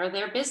better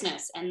their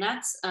business. And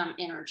that's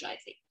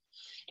energizing.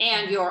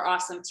 And your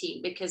awesome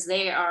team, because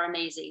they are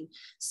amazing.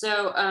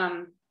 So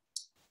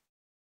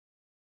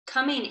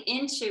coming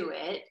into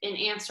it and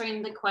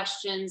answering the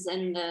questions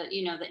and the,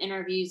 the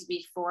interviews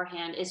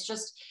beforehand,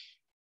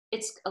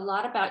 it's a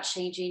lot about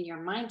changing your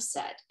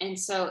mindset. And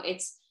so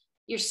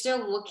you're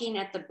still looking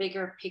at the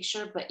bigger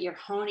picture, but you're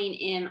honing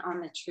in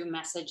on the true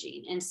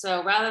messaging. And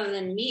so rather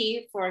than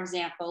me, for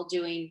example,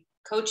 doing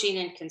coaching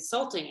and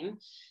consulting,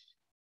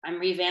 I'm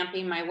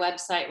revamping my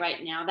website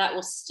right now. That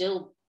will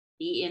still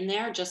be in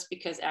there, just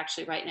because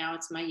actually right now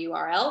it's my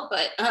URL,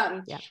 but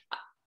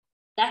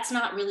that's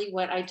not really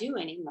what I do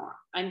anymore.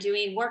 I'm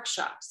doing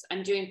workshops,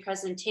 I'm doing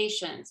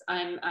presentations,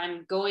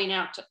 I'm going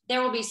out to,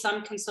 there will be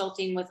some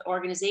consulting with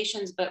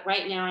organizations, but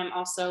right now I'm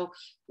also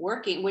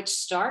working, which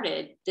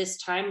started this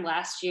time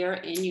last year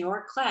in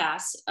your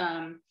class,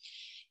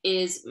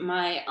 is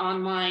my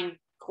online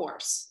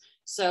course.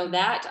 So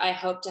that I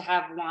hope to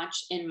have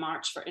launched in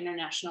March for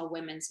International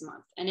Women's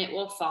Month, and it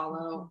will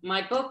follow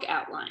my book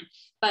outline.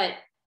 But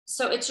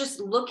so it's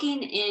just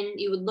looking in,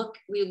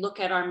 we look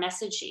at our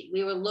messaging.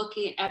 We were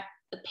looking at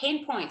the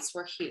pain points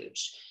were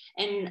huge.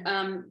 And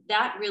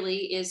that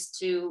really is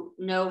to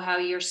know how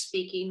you're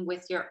speaking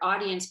with your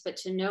audience, but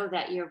to know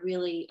that you're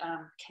really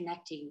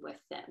connecting with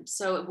them.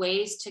 So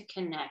ways to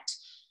connect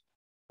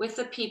with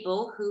the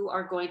people who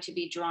are going to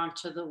be drawn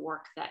to the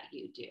work that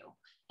you do.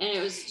 And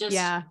it was just,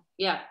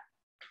 yeah.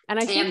 And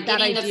I think that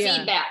getting idea, the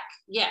feedback.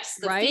 Yes.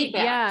 The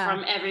feedback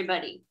from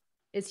everybody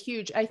is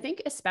huge. I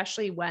think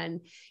especially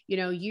when,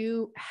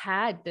 you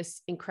had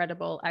this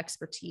incredible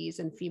expertise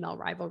in female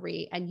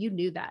rivalry and you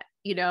knew that,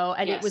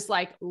 and it was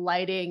like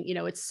lighting,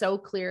 it's so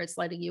clear, it's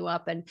lighting you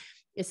up, and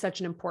is such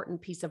an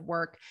important piece of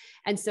work.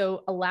 And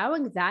so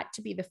allowing that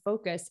to be the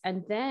focus.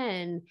 And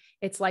then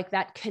it's like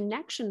that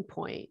connection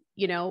point,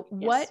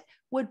 what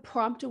would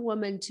prompt a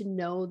woman to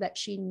know that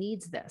she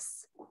needs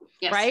this?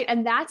 Yes. Right.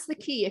 And that's the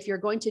key. If you're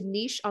going to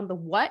niche on the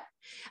what,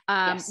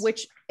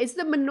 which is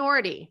the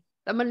minority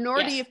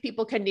of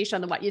people can niche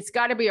on the what. It's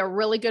got to be a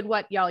really good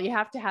what, y'all. You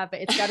have to have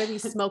it. It's got to be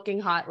smoking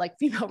hot, like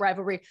female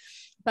rivalry.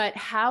 But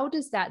how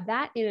does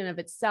that in and of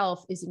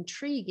itself is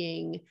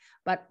intriguing,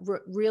 but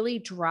really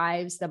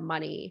drives the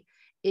money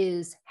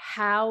is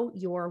how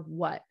your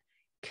what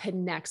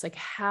connects. Like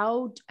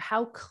how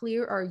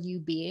clear are you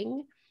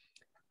being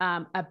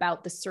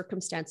about the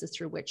circumstances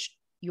through which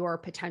your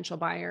potential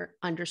buyer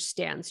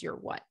understands your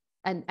what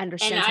and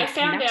understands. And I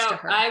found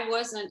out I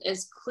wasn't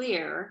as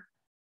clear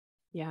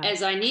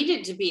as I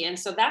needed to be. And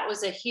so that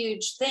was a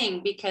huge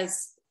thing,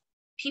 because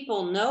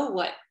people know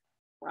what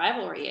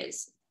rivalry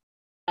is,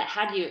 but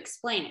how do you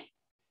explain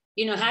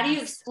it? How do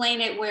you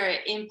explain it where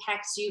it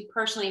impacts you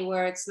personally,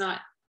 where it's not,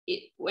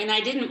 when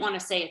I didn't want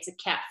to say it's a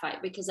cat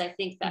fight, because I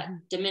think that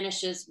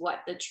diminishes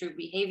what the true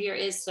behavior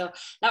is. So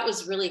that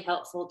was really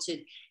helpful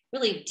to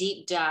really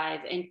deep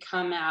dive and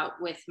come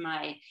out with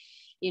my,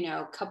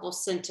 couple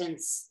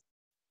sentence.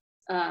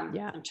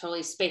 I'm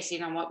totally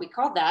spacing on what we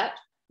called that.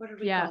 What did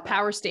we call that?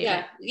 Power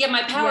statement. Yeah,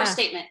 my power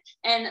statement.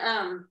 And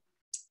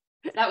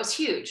that was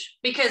huge,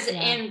 because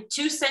in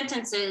 2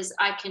 sentences,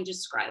 I can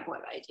describe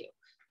what I do.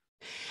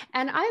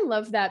 And I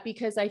love that,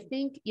 because I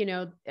think,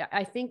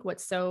 I think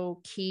what's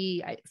so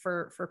key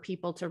for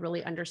people to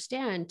really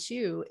understand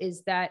too,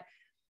 is that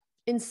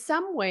in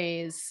some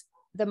ways,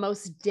 the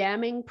most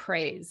damning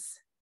praise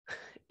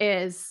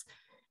is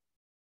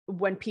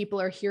when people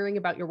are hearing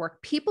about your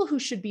work, people who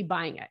should be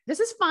buying it.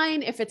 This is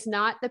fine if it's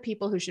not the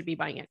people who should be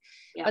buying it,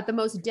 but the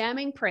most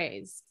damning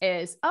praise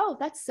is, oh,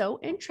 that's so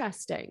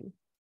interesting.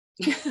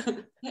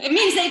 It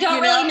means they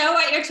don't really know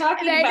what you're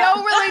talking about. They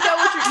don't really know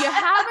what you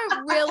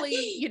haven't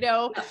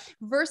really,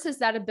 versus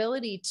that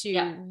ability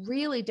to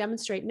really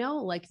demonstrate, no,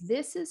 like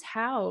this is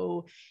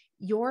how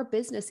your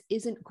business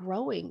isn't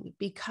growing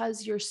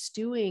because you're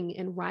stewing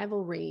in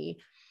rivalry,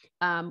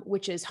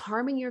 which is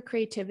harming your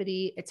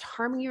creativity. It's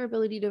harming your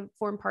ability to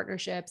form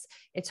partnerships.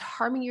 It's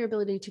harming your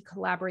ability to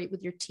collaborate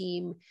with your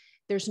team.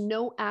 There's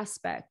no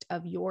aspect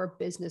of your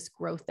business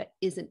growth that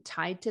isn't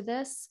tied to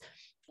this.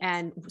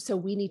 And so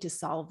we need to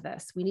solve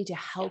this. We need to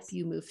help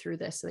you move through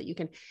this so that you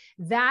can,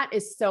 that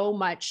is so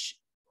much,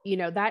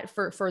 that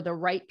for the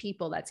right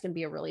people, that's going to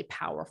be a really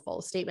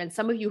powerful statement.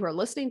 Some of you who are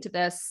listening to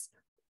this,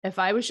 if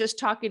I was just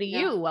talking to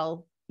you,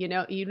 well, you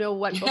know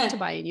what book to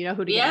buy and you know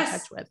who to get in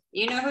touch with.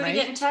 You know who to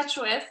get in touch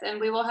with. And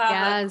we will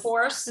have a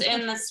course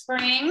in the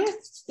spring.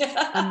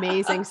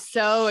 Amazing.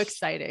 So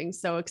exciting.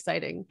 So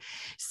exciting.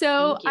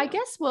 So I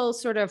guess we'll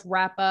sort of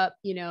wrap up,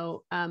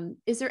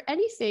 is there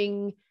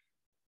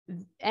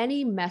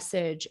any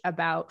message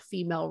about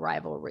female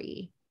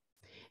rivalry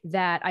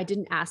that I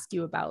didn't ask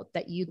you about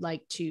that you'd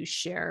like to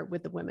share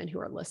with the women who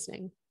are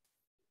listening?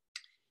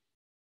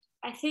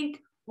 I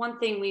think one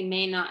thing we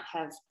may not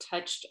have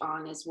touched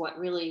on is what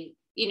really,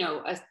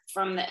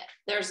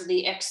 there's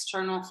the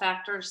external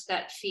factors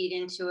that feed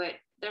into it.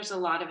 There's a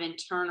lot of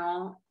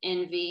internal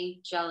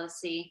envy,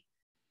 jealousy.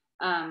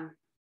 The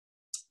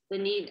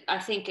need, I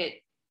think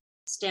it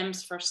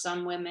stems for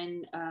some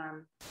women,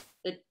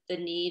 the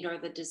need or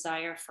the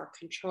desire for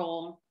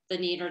control, the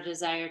need or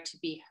desire to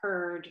be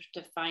heard,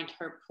 to find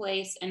her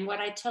place. And what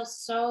I tell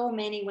so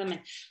many women,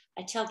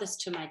 I tell this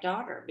to my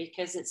daughter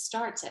because it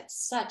starts at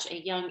such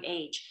a young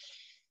age.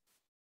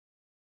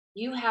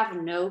 you have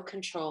no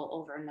control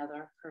over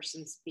another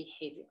person's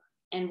behavior.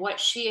 And what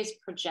she is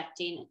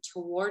projecting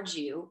towards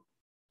you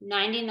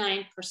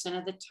 99%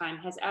 of the time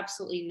has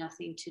absolutely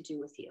nothing to do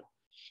with you.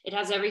 It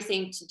has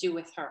everything to do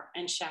with her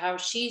and how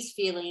she's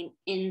feeling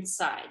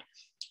inside.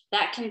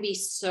 That can be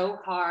so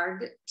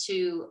hard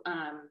to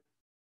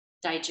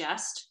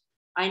digest.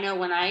 I know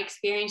when I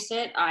experienced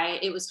it,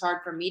 it was hard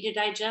for me to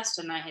digest,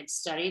 and I had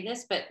studied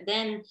this, but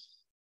then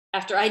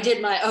after I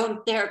did my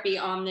own therapy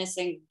on this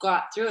and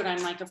got through it,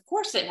 I'm like, of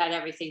course it had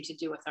everything to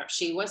do with her.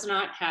 She was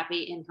not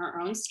happy in her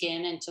own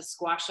skin, and to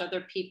squash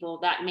other people,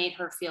 that made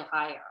her feel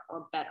higher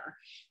or better.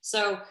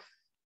 So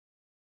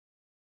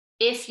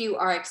if you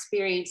are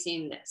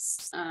experiencing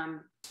this,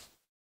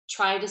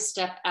 try to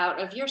step out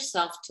of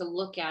yourself to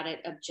look at it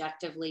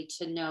objectively,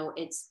 to know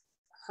it's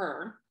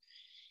her.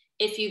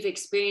 If you've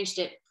experienced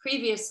it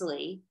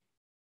previously,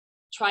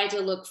 try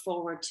to look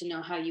forward to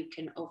know how you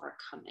can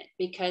overcome it,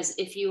 because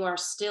if you are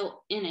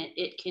still in it,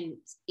 it can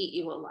eat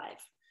you alive.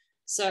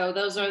 So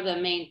those are the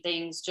main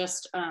things.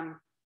 Just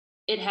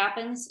it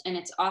happens and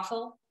it's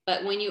awful,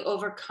 but when you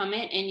overcome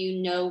it and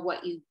you know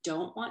what you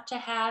don't want to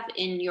have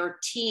in your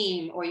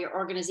team or your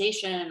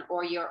organization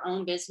or your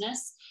own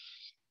business,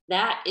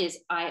 that is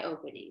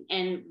eye-opening.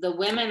 And the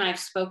women I've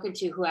spoken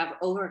to who have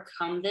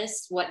overcome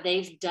this, what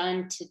they've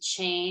done to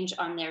change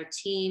on their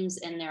teams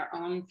and their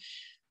own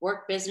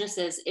work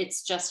businesses,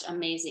 it's just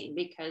amazing,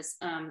 because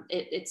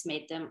it's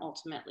made them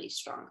ultimately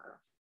stronger.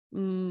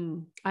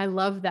 I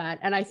love that.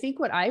 And I think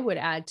what I would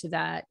add to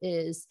that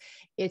is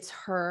it's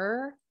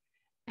her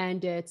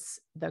and it's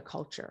the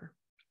culture.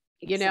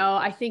 Exactly. You know,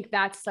 I think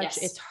that's such,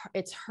 yes.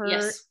 It's her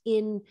yes.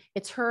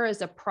 It's her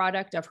as a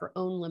product of her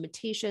own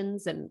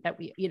limitations, and that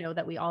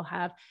we all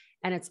have.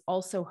 And it's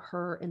also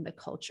her in the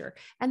culture.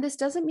 And this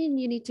doesn't mean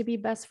you need to be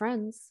best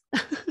friends.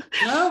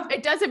 No,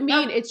 it doesn't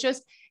mean no. It's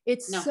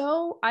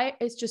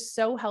just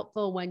so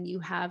helpful when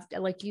you have,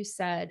 like you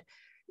said,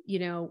 you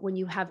know, when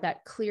you have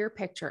that clear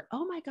picture,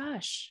 oh my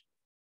gosh,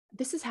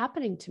 this is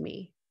happening to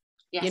me.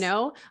 Yes. You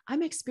know,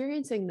 I'm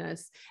experiencing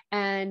this.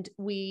 And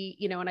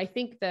and I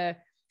think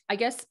I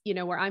guess,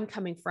 where I'm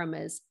coming from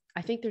is,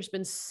 I think there's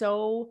been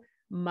so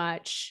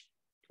much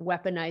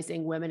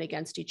weaponizing women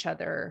against each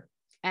other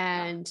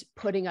and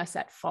putting us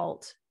at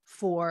fault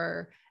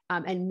for,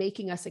 and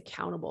making us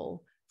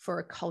accountable for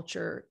a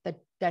culture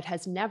that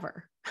has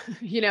never,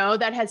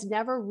 that has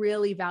never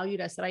really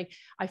valued us. And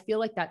I feel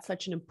like that's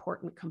such an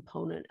important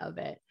component of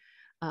it,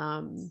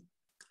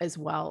 as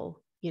well,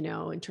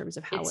 in terms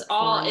of how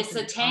it's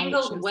a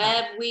tangled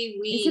web we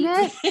weave. Isn't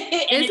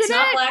it? And it's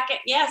not black.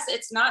 Yes,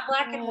 it's not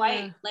black and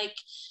white. Like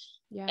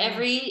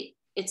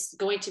it's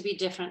going to be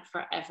different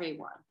for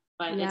everyone,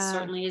 but it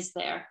certainly is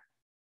there.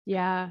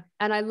 Yeah.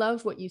 And I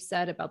love what you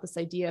said about this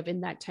idea of,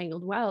 in that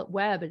tangled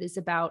web, it is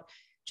about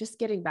just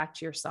getting back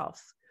to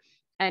yourself.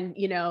 And,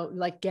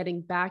 like getting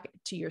back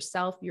to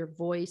yourself, your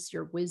voice,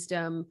 your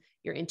wisdom,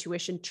 your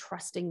intuition,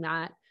 trusting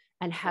that,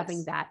 and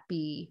having that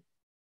be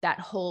that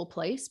whole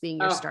place being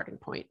your starting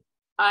point.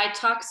 I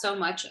talk so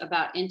much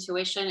about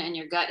intuition and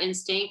your gut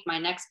instinct. My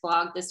next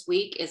blog this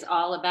week is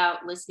all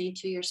about listening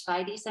to your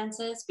spidey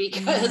senses,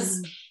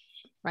 because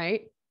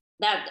right.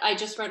 That I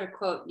just read a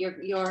quote,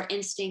 your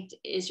instinct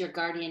is your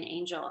guardian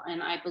angel.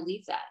 And I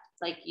believe that,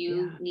 like,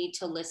 you need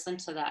to listen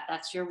to that.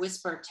 That's your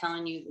whisper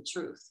telling you the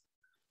truth.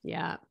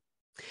 Yeah.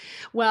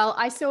 Well,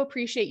 I so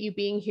appreciate you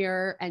being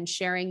here and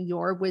sharing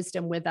your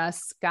wisdom with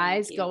us.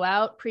 Guys, go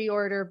out,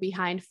 pre-order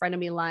Behind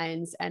Frenemy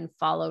Lines, and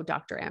follow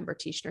Dr. Amber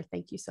Tichenor.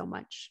 Thank you so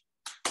much.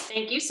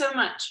 Thank you so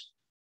much.